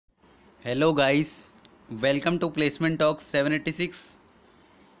Hello guys, welcome to Placement Talks 786.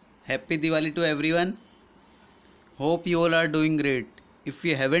 Happy Diwali to everyone. Hope you all are doing great. If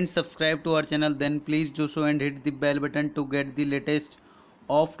you haven't subscribed to our channel then please do so and hit the bell button to get the latest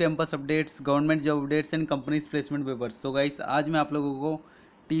off campus updates, government job updates and companies placement papers. So guys, आज मैं आप लोगों को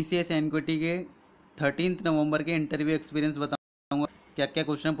TCS NQT के 13 नवंबर के interview experience बताऊंगा। क्या क्या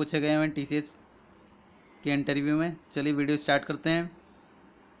क्वेश्चन पूछे गए हैं TCS के इंटरव्यू में। चलिए वीडियो स्टार्ट करते हैं।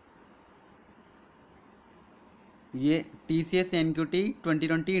 ये TCS NQT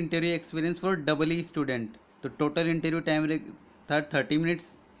 2020 interview experience for double E student. तो टोटल इंटरव्यू टाइम था 30 मिनट्स।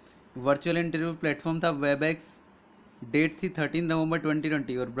 वर्चुअल इंटरव्यू प्लेटफॉर्म था वेबएक्स। डेट थी 13 नवंबर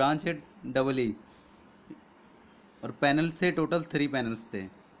 2020 और ब्रांच है डबल ई। और पैनल थे टोटल 3 पैनल्स थे।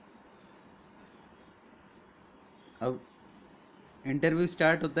 अब इंटरव्यू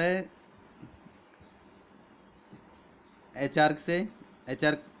स्टार्ट होता है HR से।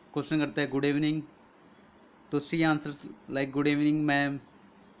 HR क्वेश्चन करता है गुड इवनिंग, तो सी answers like good evening ma'am.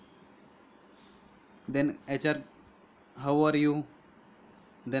 Then HR how are you,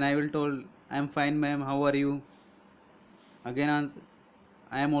 then I will told I am fine ma'am, how are you. Again answer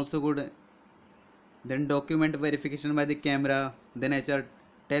I am also good. Then document verification by the camera. Then HR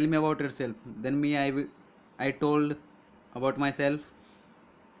tell me about your self, than me I told about my self.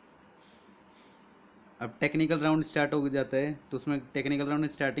 अब technical round start हो जाता है, तो उसमें technical round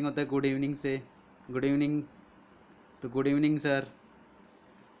starting होता है good evening से। Good evening, तो good evening sir.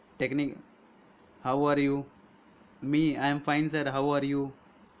 Technique how are you, me I am fine sir, how are you.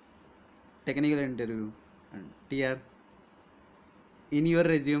 Technical interview TR in your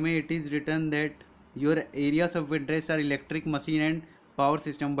resume it is written that your areas of interest are electric, machine and power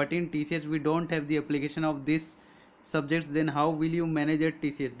system, but in TCS we don't have the application of these subjects. Then how will you manage at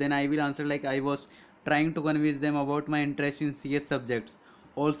TCS? Then I will answer like I was trying to convince them about my interest in CS subjects.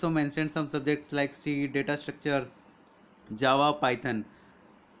 Also mentioned some subjects like C, data structure, Java, Python.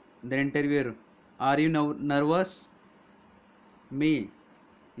 Then interviewer, are you nervous? Me,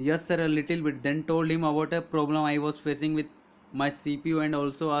 yes sir, a little bit. Then told him about a problem I was facing with my CPU and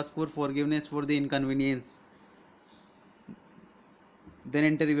also asked for forgiveness for the inconvenience. Then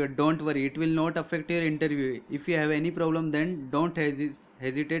interviewer, don't worry, it will not affect your interview. If you have any problem then don't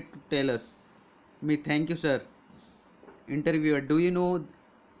hesitate to tell us. Me, thank you sir. Interviewer, do you know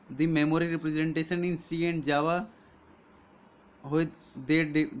the memory representation in C and Java, how they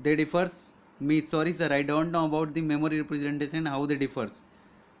differs? Me, sorry sir, I don't know about the memory representation, how they differs.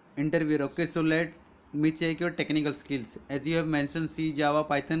 Interviewer, okay, so let me check your technical skills. As you have mentioned C, Java,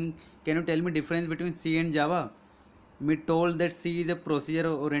 Python, can you tell me difference between C and Java? Me told that C is a procedure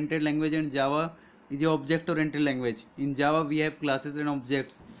oriented language and Java is a object oriented language. In Java we have classes and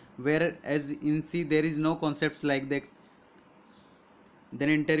objects, whereas in C there is no concepts like that. Then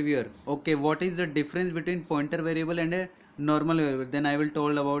interviewer, okay, what is the difference between pointer variable and a normal variable? Then I will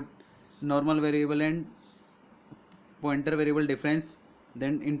told about normal variable and pointer variable difference.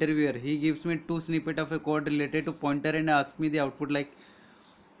 Then interviewer, he gives me 2 snippet of a code related to pointer and asks me the output like.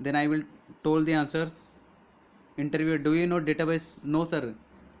 Then I will told the answers. Interviewer, do you know database? No sir,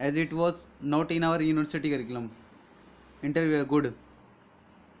 as it was not in our university curriculum. Interviewer, good.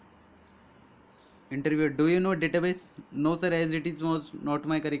 Interviewer, do you know database? No sir, as it was not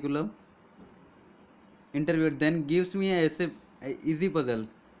my curriculum. Interviewer then gives me a easy puzzle.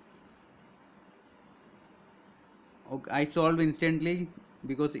 Okay, I solved instantly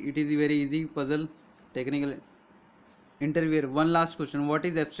because it is a very easy puzzle. Technical. Interviewer, one last question, what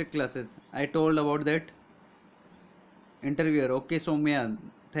is abstract classes? I told about that. Interviewer, okay Soumya,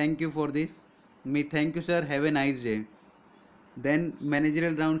 thank you for this. Me, thank you sir, have a nice day. Then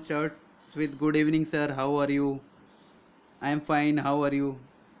managerial round starts with good evening sir, how are you? I am fine, how are you?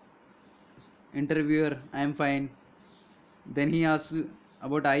 Interviewer, I am fine. Then he asks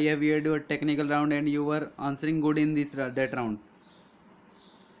about I have heard your technical round and you were answering good in that round.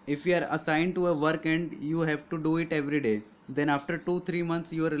 If you are assigned to a work and you have to do it every day, then after 2-3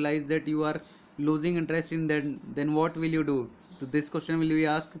 months you realize that you are losing interest in that, then what will you do? So this question will be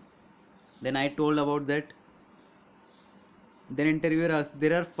asked. Then I told about that. Then interviewer asks,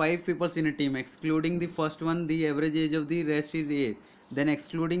 there are 5 people in a team, excluding the first one the average age of the rest is A, then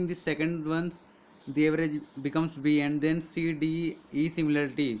excluding the second ones the average becomes B, and then C, D, E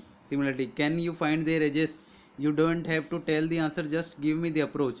similarity. Can you find their ages? You don't have to tell the answer, just give me the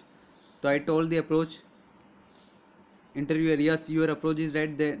approach. So I told the approach. Interviewer, yes, your approach is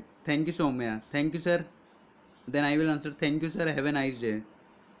right. Thank you Soumya. Thank you sir. Then I will answer, thank you sir, have a nice day.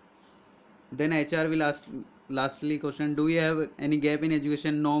 Then HR will ask lastly question, do you have any gap in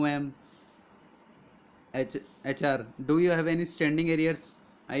education? No ma'am. HR, do you have any standing arrears?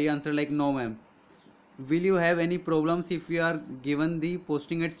 I answered like no ma'am. Will you have any problems if you are given the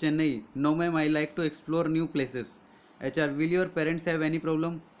posting at Chennai? No ma'am, I like to explore new places. HR, will your parents have any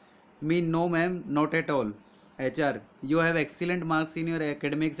problem? Me, no ma'am, not at all. HR, you have excellent marks in your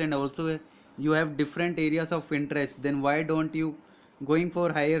academics and also you have different areas of interest. Then why don't you going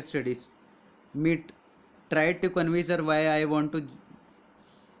for higher studies? Me, tried to convince her why I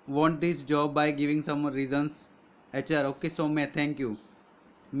want this job by giving some reasons. HR, okay, so ma'am, thank you.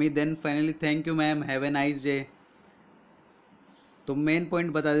 Me, then finally thank you ma'am, have a nice day. तो main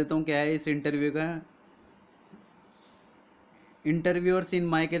point बता देता हूँ क्या है इस interview का. Interviewers in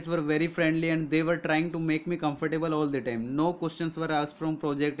my case were very friendly and they were trying to make me comfortable all the time. No questions were asked from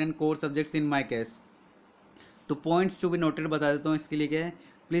project and core subjects in my case. तो points to be noted बता देता हूँ इसके लिए क्या है.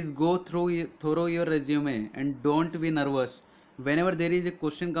 Please go throw your resume and don't be nervous. whenever there is a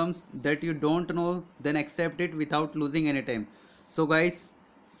question comes that you don't know, then accept it without losing any time. So guys,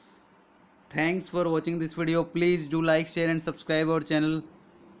 thanks for watching this video. Please do like, share and subscribe our channel.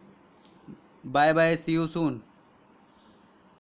 Bye bye, see you soon.